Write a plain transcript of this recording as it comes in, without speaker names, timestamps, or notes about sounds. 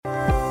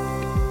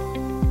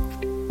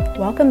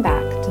Welcome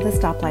back to the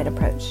Stoplight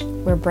approach,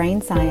 where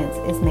brain science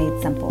is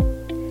made simple.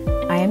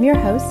 I am your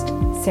host,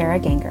 Sarah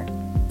Ganger.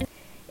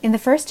 In the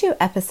first two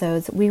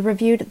episodes, we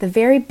reviewed the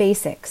very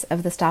basics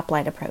of the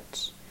Stoplight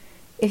approach.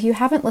 If you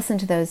haven't listened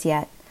to those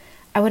yet,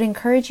 I would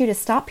encourage you to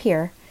stop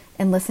here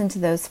and listen to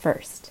those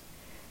first.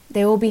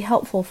 They will be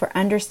helpful for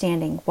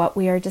understanding what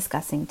we are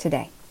discussing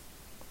today.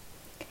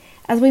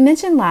 As we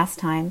mentioned last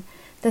time,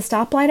 the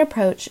Stoplight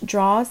approach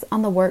draws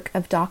on the work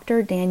of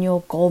Dr.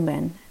 Daniel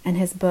Goleman and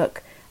his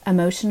book,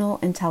 Emotional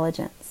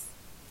Intelligence.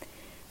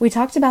 We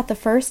talked about the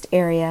first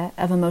area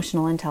of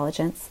emotional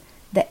intelligence,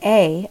 the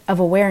A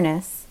of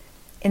awareness,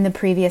 in the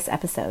previous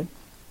episode.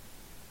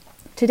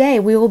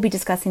 Today, we will be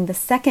discussing the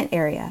second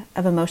area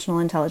of emotional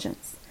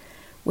intelligence,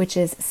 which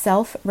is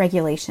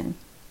self-regulation.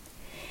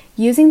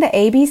 Using the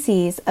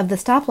ABCs of the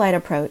Stoplight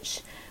approach,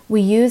 we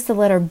use the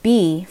letter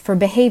B for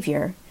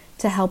behavior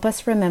to help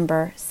us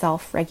remember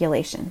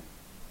self-regulation.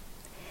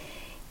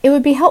 It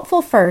would be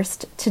helpful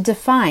first to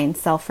define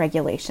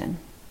self-regulation.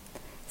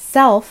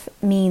 Self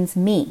means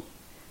me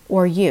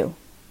or you.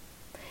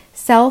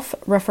 Self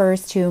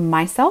refers to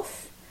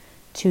myself,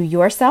 to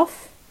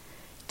yourself,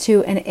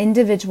 to an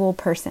individual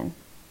person.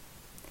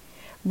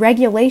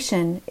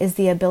 Regulation is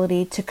the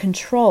ability to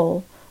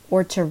control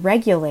or to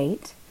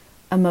regulate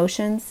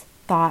emotions,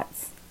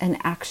 thoughts, and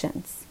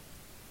actions.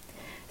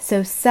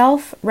 So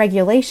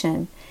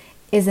self-regulation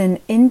is an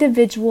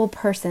individual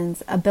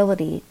person's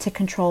ability to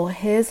control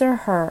his or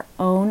her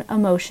own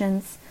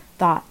emotions,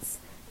 thoughts,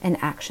 and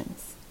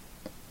actions.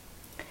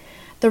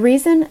 The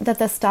reason that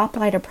the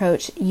Stoplight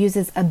approach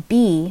uses a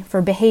B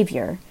for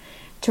behavior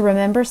to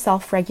remember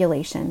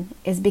self-regulation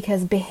is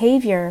because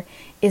behavior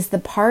is the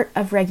part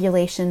of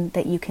regulation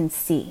that you can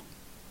see.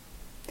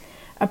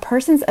 A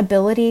person's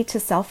ability to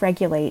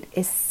self-regulate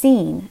is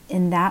seen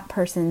in that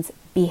person's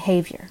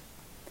behavior.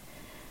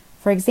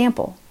 For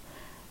example,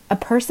 a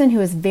person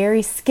who is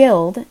very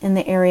skilled in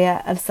the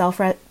area of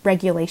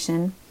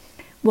self-regulation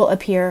will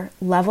appear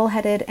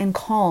level-headed and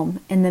calm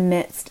in the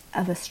midst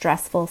of a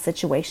stressful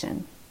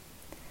situation.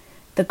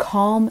 The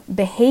calm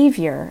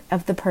behavior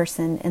of the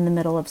person in the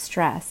middle of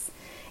stress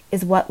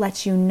is what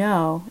lets you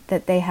know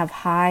that they have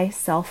high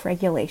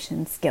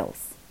self-regulation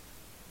skills.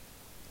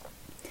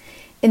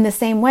 In the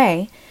same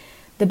way,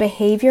 the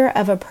behavior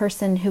of a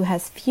person who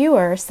has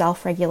fewer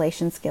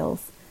self-regulation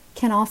skills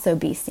can also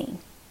be seen.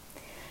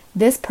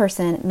 This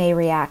person may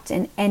react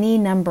in any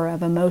number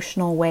of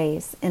emotional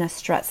ways in a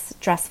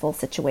stressful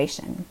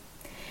situation.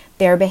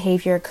 Their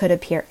behavior could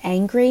appear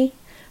angry,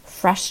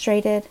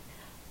 frustrated,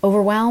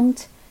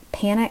 overwhelmed,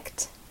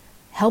 panicked,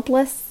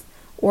 helpless,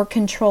 or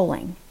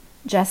controlling,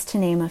 just to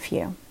name a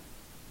few.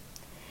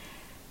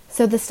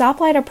 So the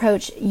Stoplight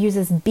approach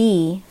uses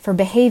B for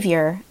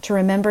behavior to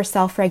remember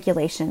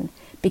self-regulation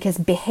because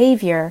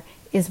behavior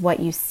is what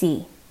you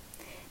see.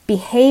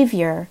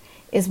 Behavior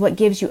is what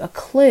gives you a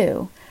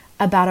clue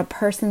about a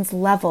person's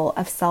level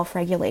of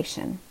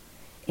self-regulation,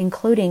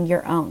 including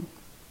your own.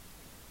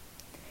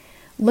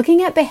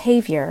 Looking at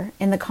behavior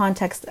in the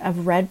context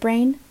of red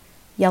brain,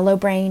 yellow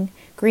brain,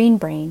 green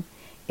brain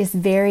is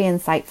very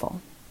insightful.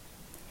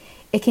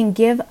 It can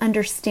give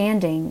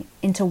understanding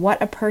into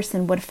what a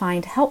person would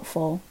find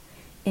helpful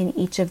in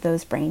each of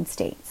those brain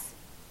states.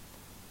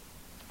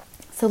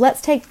 So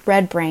let's take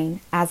red brain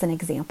as an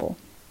example.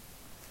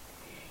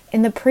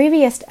 In the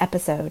previous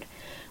episode,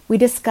 we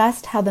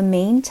discussed how the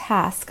main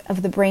task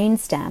of the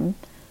brainstem,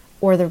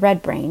 or the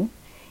red brain,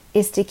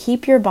 is to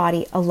keep your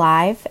body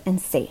alive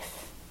and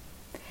safe.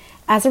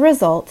 As a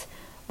result,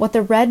 what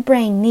the red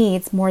brain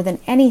needs more than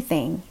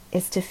anything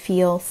is to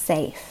feel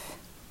safe.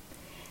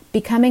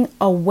 Becoming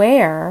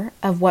aware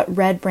of what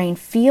red brain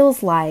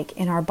feels like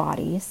in our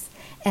bodies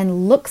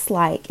and looks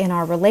like in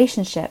our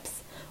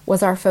relationships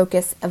was our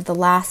focus of the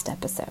last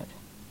episode.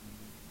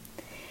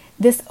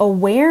 This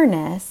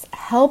awareness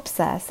helps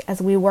us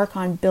as we work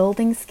on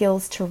building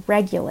skills to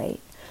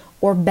regulate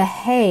or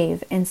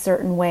behave in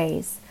certain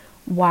ways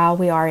while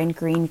we are in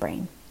red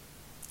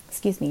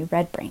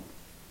brain.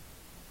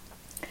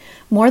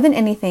 More than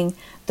anything,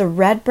 the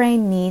red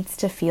brain needs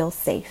to feel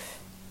safe.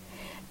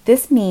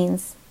 This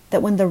means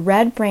that when the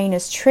red brain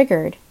is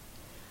triggered,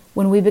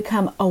 when we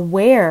become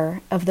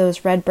aware of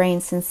those red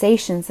brain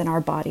sensations in our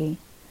body,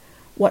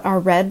 what our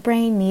red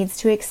brain needs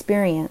to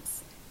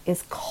experience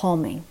is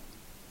calming.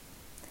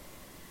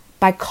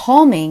 By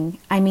calming,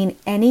 I mean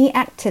any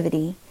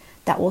activity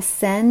that will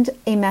send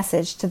a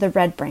message to the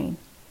red brain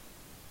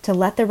to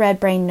let the red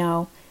brain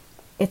know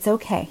it's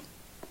okay,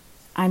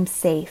 I'm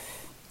safe.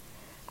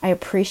 I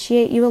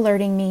appreciate you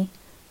alerting me,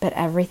 but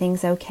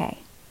everything's okay.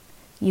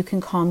 You can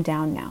calm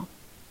down now.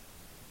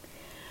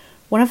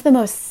 One of the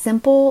most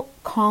simple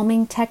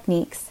calming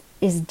techniques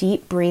is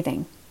deep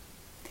breathing.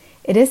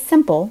 It is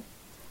simple,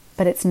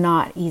 but it's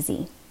not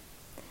easy,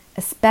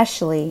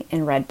 especially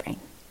in red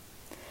brain.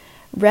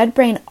 Red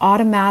brain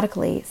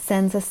automatically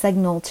sends a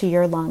signal to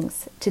your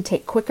lungs to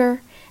take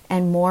quicker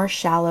and more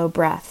shallow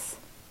breaths.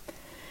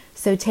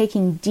 So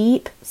taking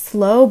deep,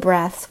 slow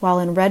breaths while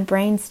in red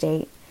brain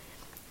state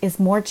is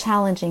more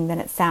challenging than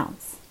it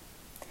sounds.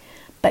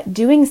 but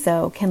doing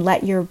so can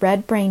let your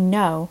red brain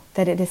know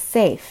that it is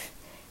safe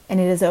and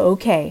it is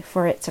okay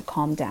for it to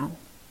calm down.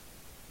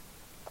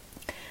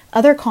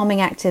 Other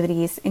calming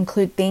activities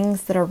include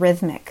things that are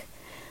rhythmic,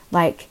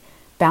 like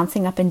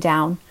bouncing up and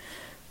down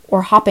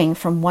or hopping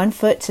from one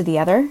foot to the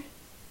other,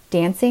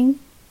 dancing,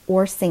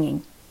 or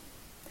singing.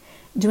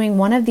 Doing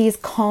one of these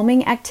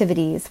calming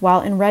activities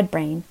while in red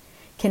brain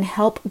can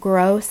help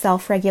grow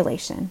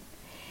self-regulation,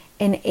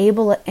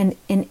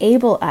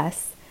 enable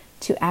us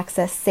to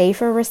access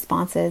safer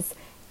responses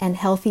and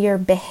healthier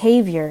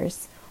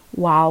behaviors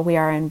while we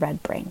are in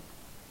red brain.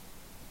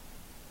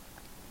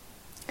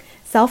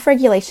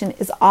 Self-regulation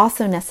is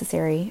also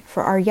necessary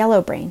for our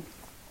yellow brain.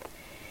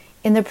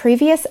 In the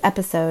previous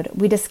episode,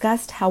 we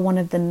discussed how one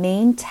of the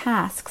main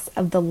tasks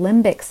of the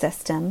limbic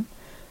system,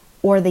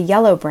 or the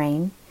yellow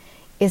brain,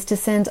 is to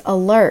send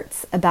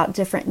alerts about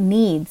different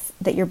needs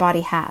that your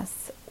body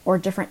has, or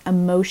different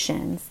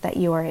emotions that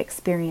you are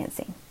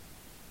experiencing.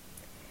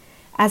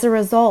 As a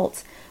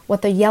result,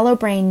 what the yellow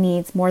brain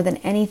needs more than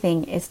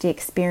anything is to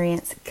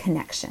experience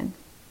connection.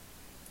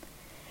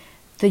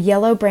 The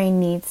yellow brain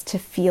needs to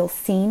feel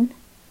seen,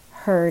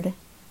 heard,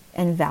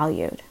 and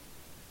valued.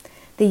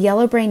 The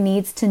yellow brain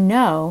needs to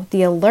know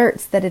the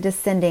alerts that it is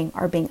sending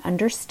are being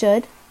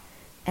understood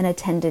and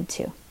attended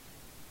to.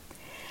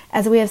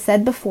 As we have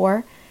said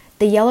before,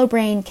 the yellow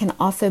brain can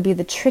also be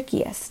the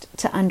trickiest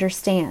to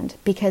understand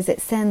because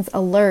it sends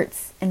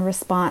alerts in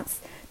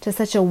response to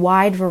such a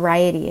wide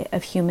variety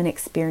of human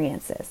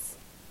experiences.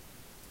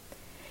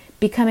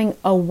 Becoming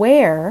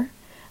aware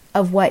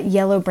of what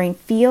yellow brain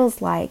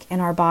feels like in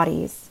our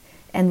bodies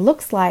and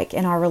looks like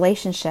in our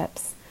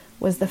relationships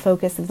was the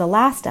focus of the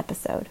last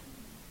episode.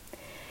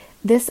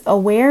 This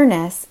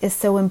awareness is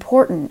so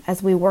important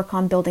as we work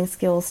on building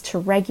skills to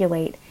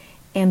regulate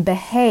and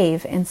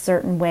behave in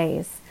certain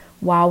ways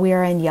while we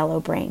are in yellow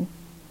brain.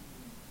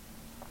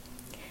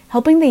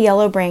 Helping the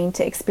yellow brain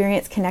to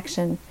experience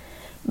connection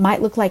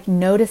might look like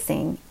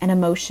noticing an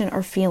emotion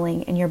or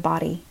feeling in your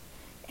body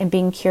and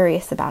being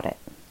curious about it.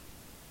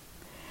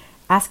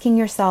 Asking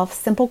yourself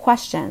simple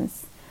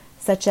questions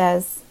such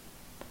as,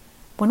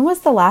 when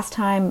was the last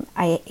time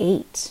I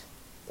ate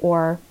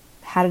or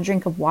had a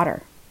drink of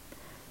water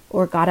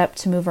or got up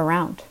to move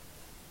around?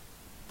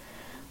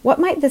 What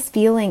might this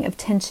feeling of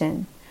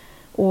tension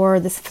or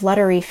this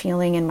fluttery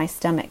feeling in my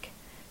stomach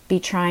be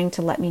trying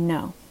to let me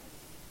know?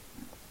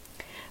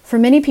 For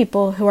many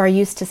people who are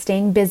used to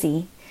staying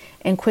busy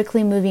and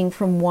quickly moving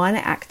from one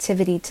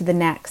activity to the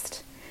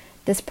next,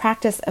 this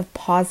practice of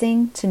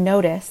pausing to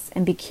notice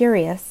and be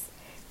curious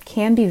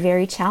can be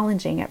very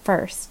challenging at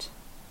first.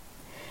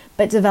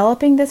 But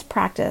developing this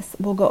practice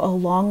will go a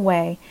long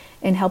way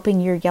in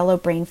helping your yellow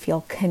brain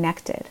feel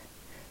connected,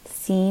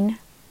 seen,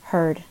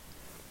 heard,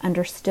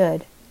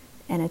 understood,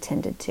 and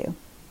attended to.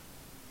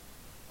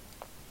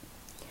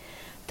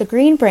 The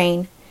green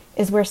brain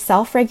is where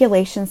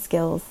self-regulation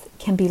skills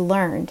can be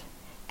learned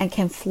and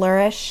can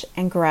flourish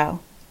and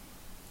grow.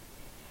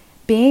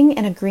 Being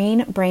in a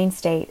green brain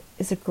state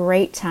is a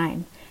great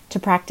time to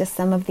practice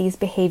some of these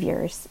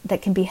behaviors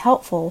that can be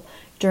helpful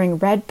during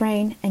red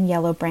brain and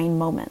yellow brain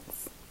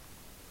moments.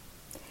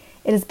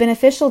 It is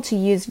beneficial to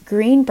use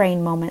green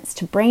brain moments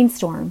to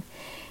brainstorm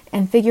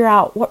and figure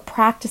out what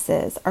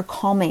practices are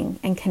calming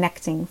and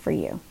connecting for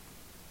you.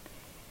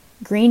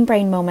 Green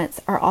brain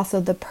moments are also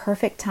the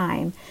perfect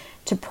time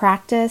to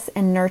practice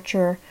and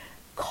nurture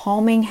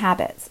calming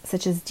habits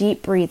such as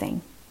deep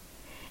breathing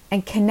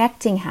and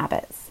connecting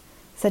habits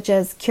such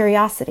as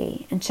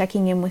curiosity and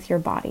checking in with your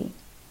body.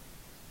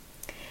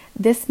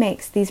 This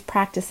makes these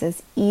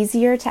practices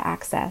easier to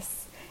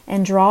access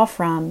and draw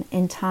from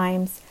in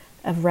times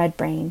of red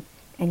brain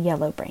and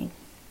yellow brain.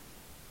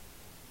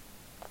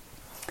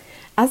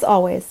 As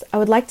always, I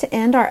would like to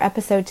end our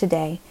episode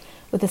today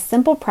with a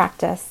simple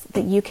practice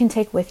that you can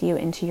take with you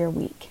into your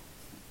week.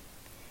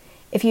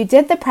 If you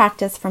did the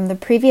practice from the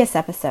previous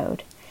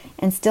episode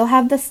and still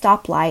have the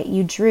stoplight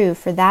you drew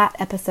for that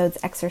episode's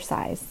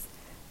exercise,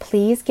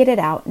 please get it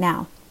out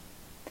now.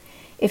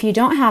 If you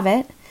don't have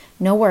it,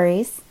 no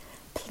worries.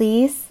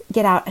 Please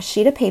get out a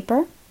sheet of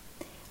paper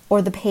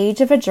or the page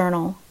of a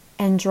journal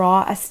and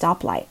draw a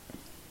stoplight.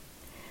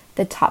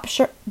 The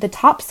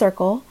top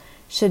circle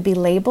should be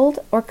labeled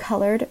or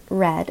colored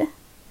red.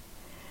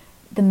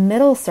 The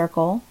middle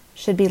circle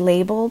should be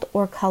labeled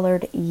or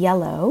colored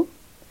yellow.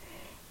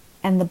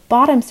 And the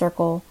bottom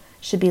circle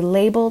should be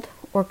labeled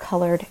or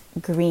colored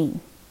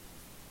green.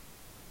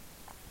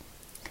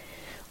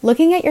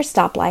 Looking at your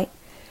stoplight,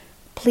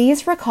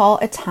 please recall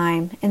a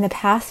time in the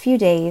past few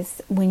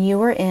days when you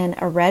were in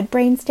a red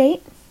brain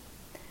state,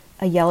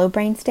 a yellow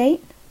brain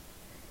state,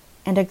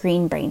 and a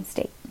green brain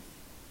state.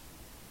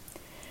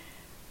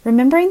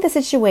 Remembering the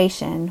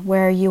situation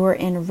where you were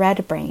in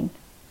red brain,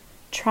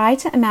 try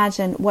to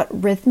imagine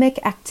what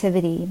rhythmic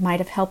activity might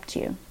have helped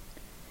you.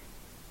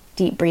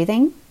 Deep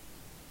breathing,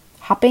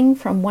 hopping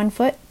from one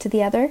foot to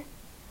the other,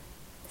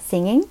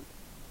 singing.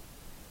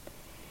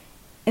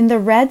 In the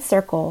red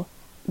circle,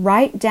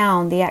 write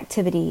down the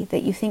activity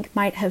that you think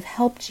might have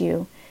helped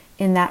you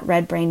in that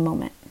red brain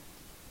moment.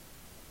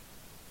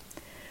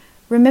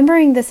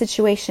 Remembering the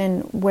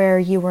situation where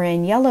you were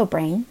in yellow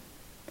brain,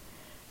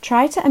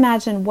 try to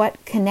imagine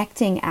what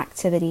connecting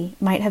activity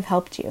might have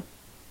helped you.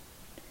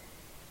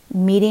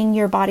 Meeting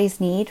your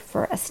body's need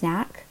for a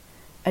snack,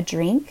 a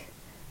drink,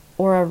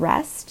 or a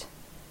rest.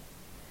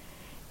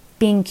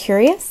 Being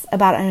curious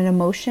about an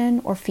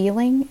emotion or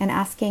feeling and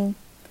asking,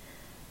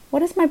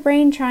 what is my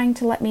brain trying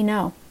to let me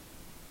know?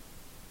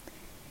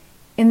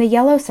 In the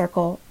yellow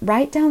circle,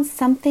 write down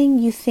something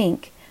you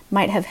think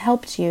might have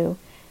helped you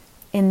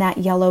in that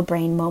yellow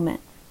brain moment.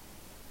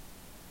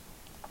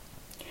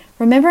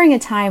 Remembering a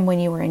time when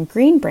you were in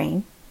green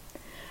brain,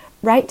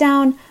 write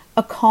down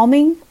a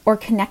calming or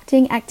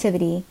connecting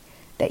activity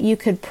that you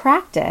could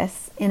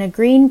practice in a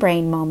green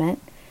brain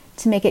moment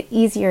to make it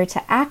easier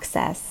to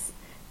access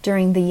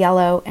during the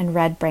yellow and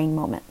red brain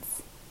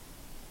moments.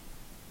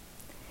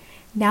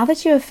 Now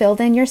that you have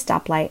filled in your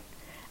stoplight,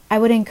 I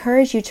would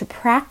encourage you to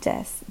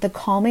practice the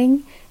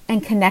calming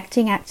and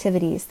connecting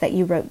activities that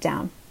you wrote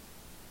down.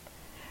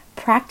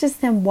 Practice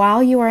them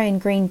while you are in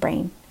green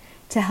brain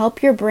to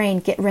help your brain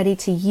get ready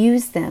to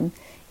use them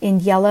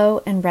in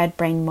yellow and red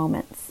brain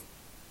moments.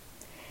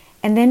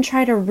 And then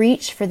try to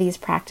reach for these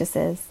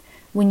practices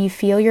when you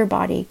feel your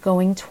body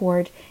going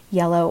toward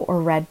yellow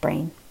or red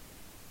brain.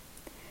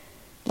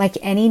 Like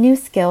any new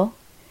skill,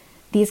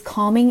 these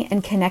calming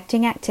and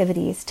connecting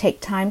activities take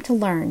time to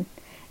learn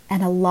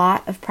and a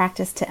lot of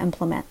practice to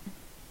implement.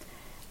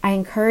 I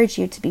encourage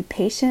you to be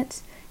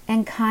patient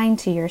and kind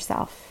to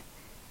yourself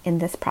in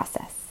this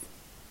process.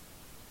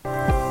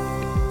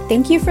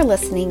 Thank you for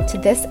listening to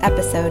this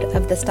episode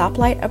of the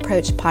Stoplight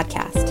Approach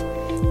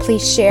podcast.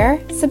 Please share,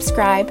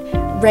 subscribe,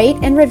 rate,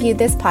 and review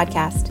this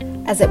podcast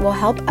as it will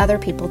help other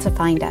people to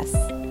find us.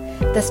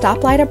 The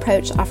Stoplight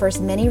Approach offers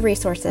many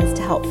resources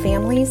to help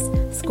families,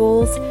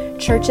 schools,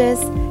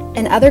 churches,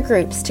 and other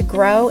groups to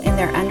grow in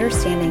their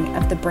understanding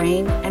of the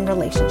brain and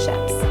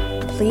relationships.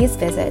 Please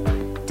visit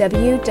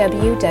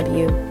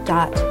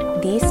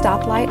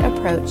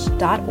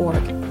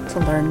www.thestoplightapproach.org to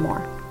learn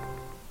more.